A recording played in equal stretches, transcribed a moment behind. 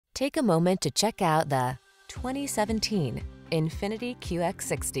Take a moment to check out the 2017 INFINITI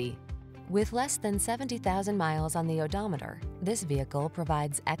QX60. With less than 70,000 miles on the odometer, this vehicle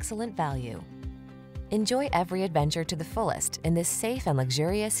provides excellent value. Enjoy every adventure to the fullest in this safe and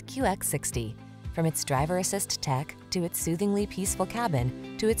luxurious QX60. From its driver assist tech, to its soothingly peaceful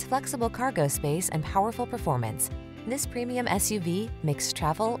cabin, to its flexible cargo space and powerful performance, this premium SUV makes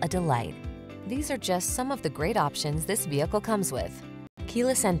travel a delight. These are just some of the great options this vehicle comes with: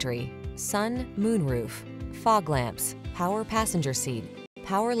 keyless entry, sun, moonroof, fog lamps, power passenger seat,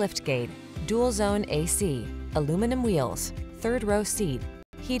 power liftgate, dual zone AC, aluminum wheels, third row seat,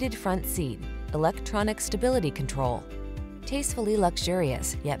 heated front seat, electronic stability control. Tastefully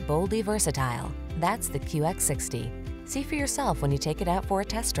luxurious, yet boldly versatile. That's the QX60. See for yourself when you take it out for a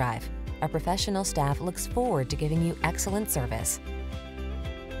test drive. Our professional staff looks forward to giving you excellent service.